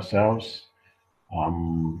see ourselves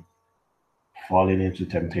um, falling into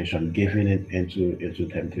temptation, giving it into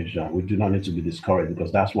temptation, we do not need to be discouraged,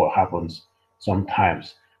 because that's what happens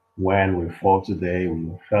sometimes. When we fall today,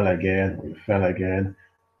 we fell again,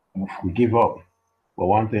 we give up. But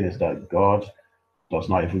one thing is that God does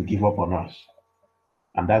not even give up on us.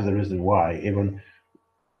 And that's the reason why even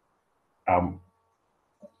um,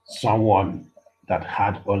 someone that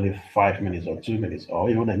had only 5 minutes or 2 minutes or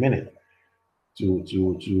even a minute to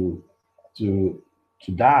to to to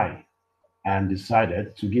to die and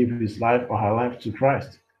decided to give his life or her life to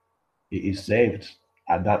Christ, he is saved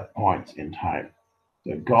at that point in time.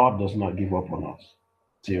 So God does not give up on us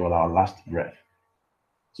till our last breath.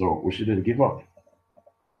 So we shouldn't give up.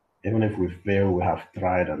 Even if we fail, we have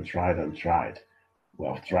tried and tried and tried. We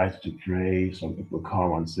have tried to pray. Some people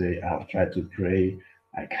come and say, I have tried to pray.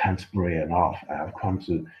 I can't pray enough. I have come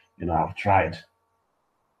to, I've tried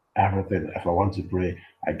everything. If I want to pray,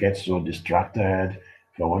 I get so distracted.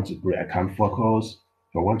 If I want to pray, I can't focus.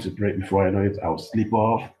 If I want to pray, before I know it, I'll sleep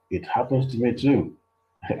off. It happens to me too.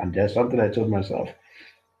 And there's something I told myself.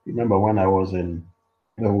 Remember when we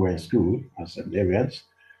were in school as Nigerians,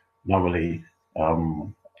 normally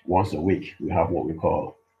once a week we have what we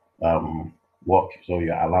call work. So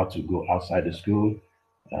you're allowed to go outside the school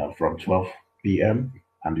from 12 p.m.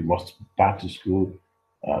 and you must back to school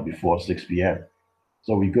before 6 p.m.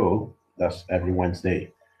 So we go, that's every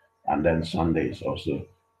Wednesday, and then Sundays also.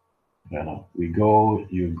 You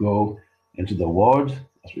go into the world,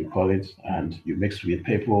 as we call it, and you mix with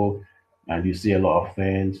people and you see a lot of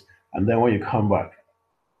things. And then when you come back,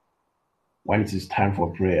 when it is time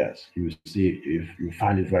for prayers, you see if you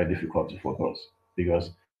find it very difficult to focus,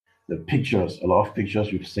 because the pictures, a lot of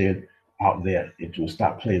pictures you've seen out there, it will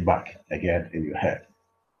start playing back again in your head,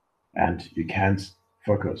 and you can't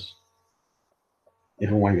focus.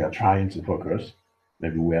 Even when you are trying to focus,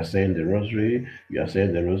 maybe we are saying the rosary,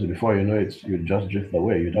 before you know it, you just drift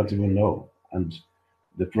away. You don't even know. And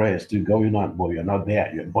the prayer is still going on, but you're not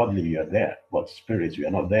there. You're bodily, you're there, but spirit,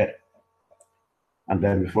 you're not there. And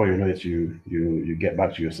then before you know it, you get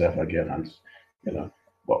back to yourself again. And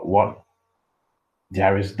but what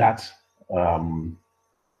there is that uh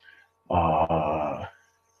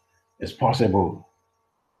it's possible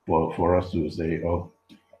for us to say, oh,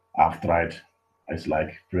 I've tried. It's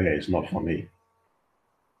like prayer is not for me.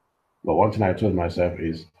 But one thing I told myself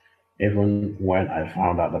is, even when I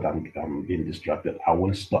found out that I'm being distracted, I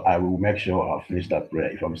won't stop. I will make sure I'll finish that prayer.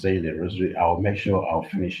 If I'm saying the rosary, I'll make sure I'll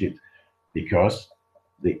finish it, because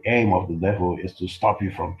the aim of the devil is to stop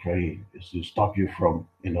you from praying, is to stop you from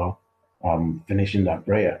finishing that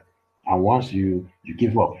prayer. And once you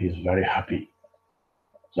give up, he's very happy.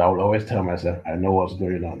 So I will always tell myself, I know what's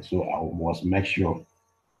going on, so I must make sure,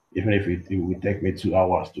 even if it will take me 2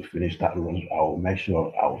 hours to finish that rosary, I will make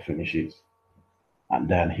sure I will finish it, and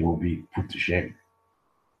then he will be put to shame.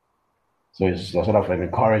 So it's a sort of an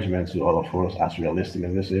encouragement to all of us as we are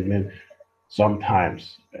listening this evening.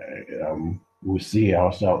 Sometimes we see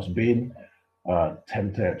ourselves being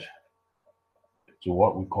tempted to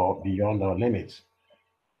what we call beyond our limits.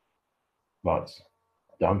 But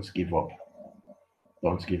don't give up.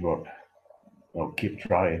 Don't give up. Keep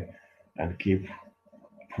trying and keep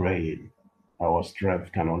praying. Our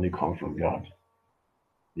strength can only come from God.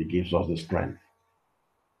 He gives us the strength.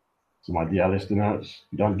 So, my dear listeners,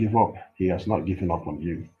 don't give up. He has not given up on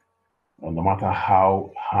you. No matter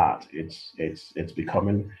how hard it's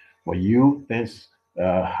becoming for you, things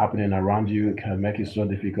happening around you can make it so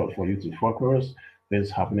difficult for you to focus. Things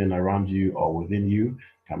happening around you or within you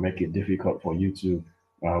can make it difficult for you to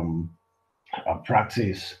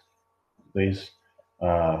practice these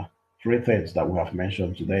three things that we have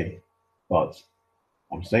mentioned today. But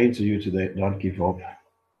I'm saying to you today, don't give up.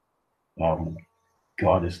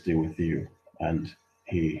 God is still with you, and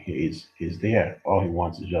he's there. All he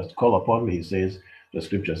wants is just call upon me. He says, the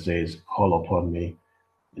scripture says, call upon me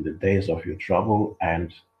in the days of your trouble,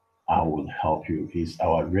 and I will help you. He's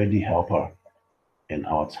our ready helper in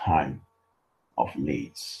our time of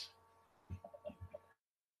needs.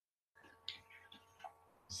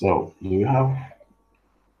 So, do we have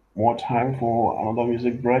more time for another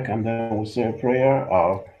music break, and then we'll say a prayer?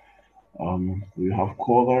 We have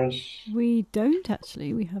callers. We don't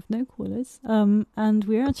actually. We have no callers. And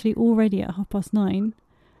we're actually already at 9:30.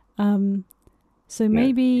 So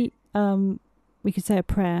maybe we could say a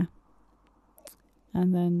prayer,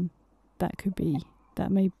 and then that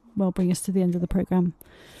may well bring us to the end of the program,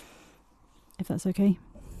 if that's okay.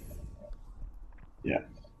 Yeah.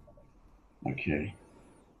 Okay.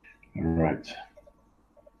 All right.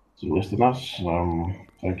 So, listeners,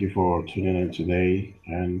 thank you for tuning in today,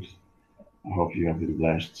 and I hope you have been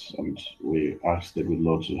blessed. And we ask the good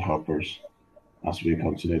Lord to help us as we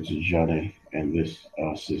continue to journey in this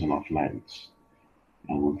season of Lent.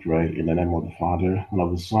 And we pray in the name of the Father, and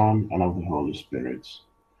of the Son, and of the Holy Spirit.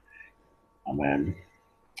 Amen.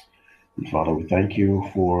 And Father, we thank you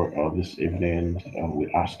for this evening.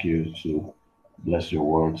 We ask you to bless your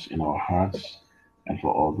words in our hearts. And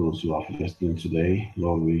for all those who are listening today,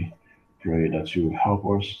 Lord, we pray that you help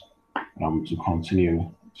us to continue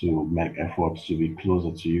to make efforts to be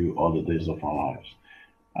closer to you all the days of our lives.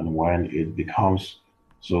 And when it becomes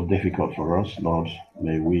so difficult for us, Lord,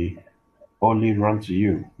 may we only run to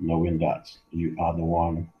you, knowing that you are the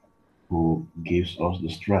one who gives us the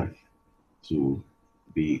strength to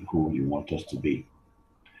be who you want us to be.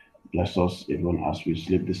 Bless us even as we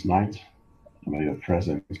sleep this night, and may your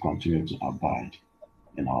presence continue to abide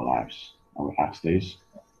in our lives. And we ask this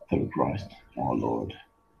through Christ our Lord.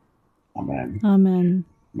 Amen. Amen.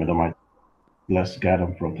 May the Almighty bless, guide,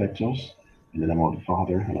 and protect us in the name of the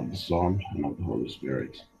Father, and of the Son, and of the Holy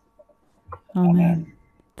Spirit. Amen. Amen.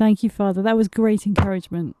 Thank you, Father. That was great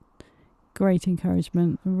encouragement. Great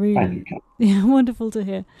encouragement. Thank Really, you, Ken. yeah, wonderful to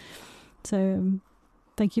hear. So,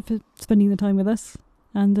 thank you for spending the time with us,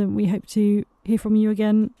 and we hope to hear from you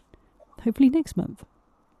again, hopefully next month.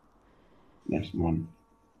 Next one.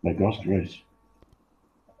 By God's grace.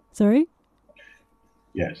 Sorry?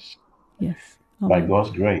 Yes. Yes. By Amen. God's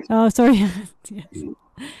grace. Oh, sorry. Yes. Mm.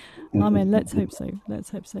 Amen. Let's hope so. Let's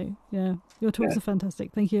hope so. Yeah. Your talks Yeah. are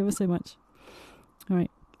fantastic. Thank you ever so much. All right.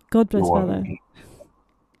 God bless, You're Father. welcome.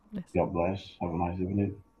 Bless. God bless. Have a nice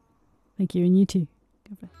evening. Thank you. And you too.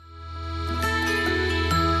 God bless.